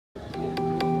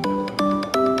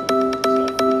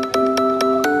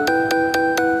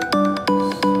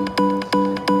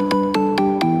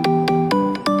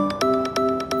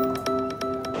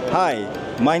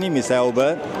My name is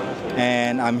Albert,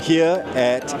 and I'm here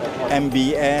at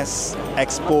MBS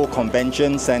Expo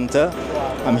Convention Center.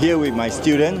 I'm here with my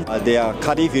students. They are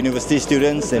Cardiff University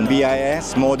students in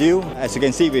BIS module. As you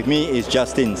can see with me is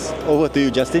Justin. Over to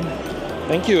you, Justin.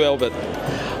 Thank you, Albert.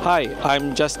 Hi,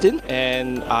 I'm Justin,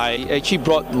 and I actually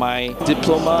brought my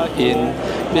diploma in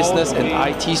business and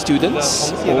IT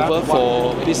students over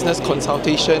for business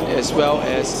consultation as well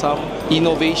as some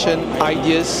innovation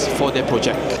ideas for their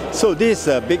project. So this is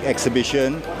a big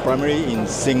exhibition, primarily in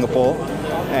Singapore,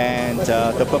 and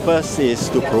the purpose is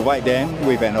to provide them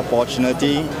with an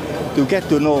opportunity to get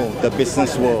to know the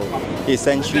business world.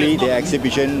 Essentially, the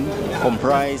exhibition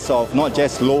comprises of not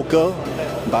just local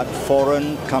but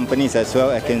foreign companies as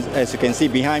well. As you can see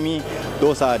behind me,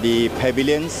 those are the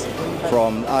pavilions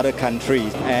from other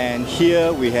countries. And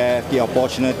here we have the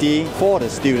opportunity for the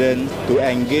students to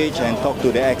engage and talk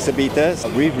to the exhibitors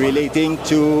with relating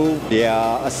to their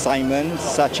assignments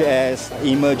such as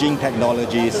emerging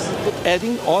technologies.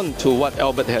 Adding on to what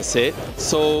Albert has said,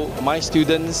 so my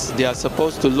students, they are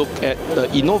supposed to look at the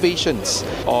innovations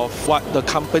of what the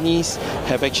companies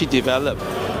have actually developed,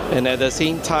 and at the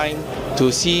same time to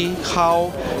see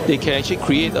how they can actually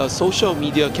create a social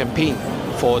media campaign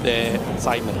for their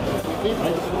assignment.